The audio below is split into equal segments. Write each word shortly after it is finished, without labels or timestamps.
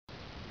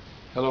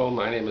Hello,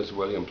 my name is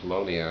William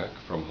Poloniak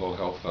from Whole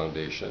Health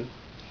Foundation.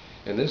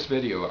 In this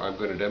video I'm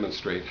going to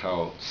demonstrate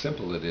how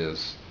simple it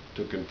is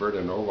to convert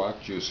a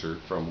Norwalk juicer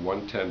from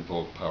 110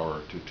 volt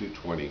power to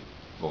 220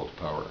 volt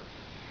power.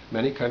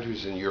 Many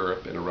countries in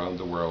Europe and around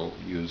the world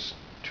use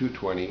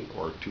 220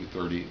 or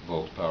 230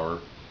 volt power,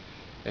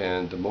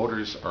 and the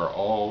motors are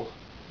all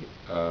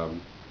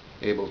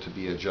able to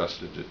be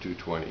adjusted to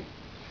 220.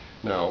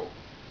 Now,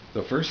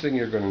 the first thing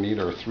you're going to need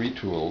are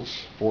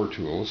four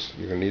tools.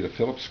 You're going to need a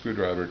Phillips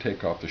screwdriver to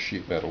take off the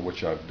sheet metal,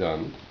 which I've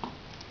done,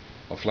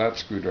 a flat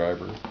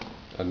screwdriver,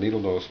 a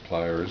needle nose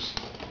pliers,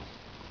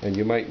 and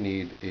you might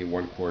need a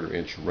 1/4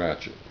 inch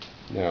ratchet.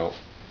 Now,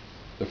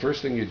 the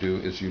first thing you do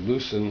is you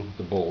loosen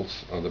the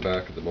bolts on the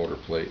back of the motor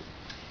plate.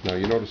 Now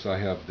you notice I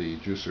have the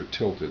juicer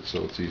tilted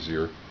so it's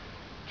easier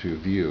to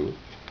view.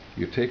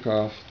 You take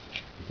off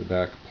the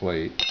back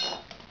plate,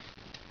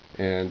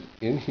 and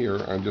in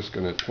here I'm just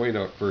going to point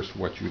out first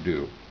what you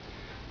do.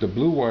 The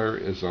blue wire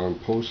is on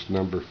post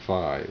number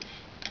 5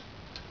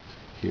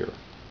 here,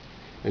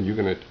 and you're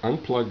going to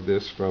unplug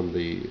this from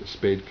the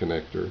spade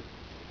connector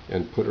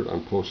and put it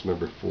on post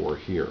number 4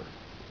 here.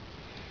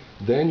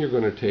 Then you're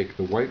going to take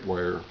the white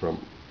wire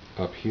from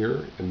up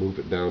here and move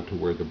it down to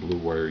where the blue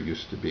wire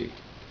used to be.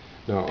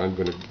 Now I'm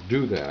going to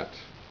do that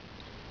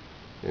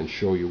and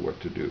show you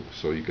what to do.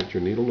 So you get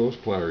your needle nose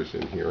pliers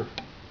in here.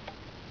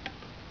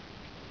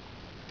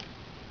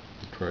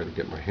 Try to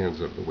get my hands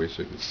out of the way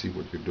so you can see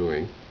what you're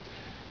doing.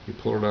 You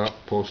pull it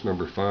out post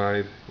number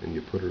 5 and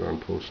you put it on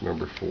post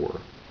number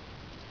 4.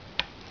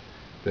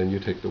 Then you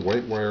take the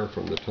white wire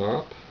from the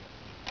top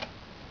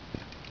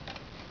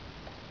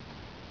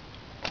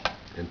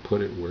and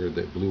put it where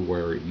the blue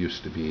wire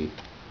used to be,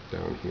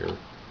 down here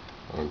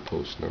on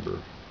post number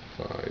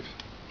 5.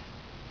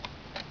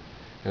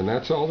 And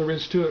that's all there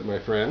is to it, my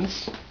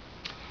friends.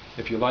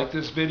 If you like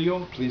this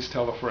video, please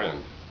tell a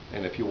friend.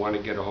 And if you want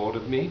to get a hold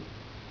of me,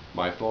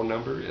 my phone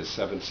number is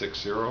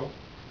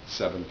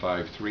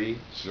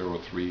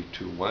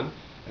 760-753-0321,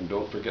 and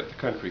don't forget the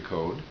country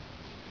code.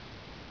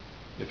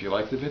 If you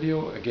like the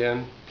video,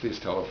 again, please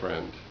tell a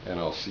friend, and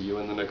I'll see you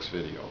in the next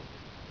video.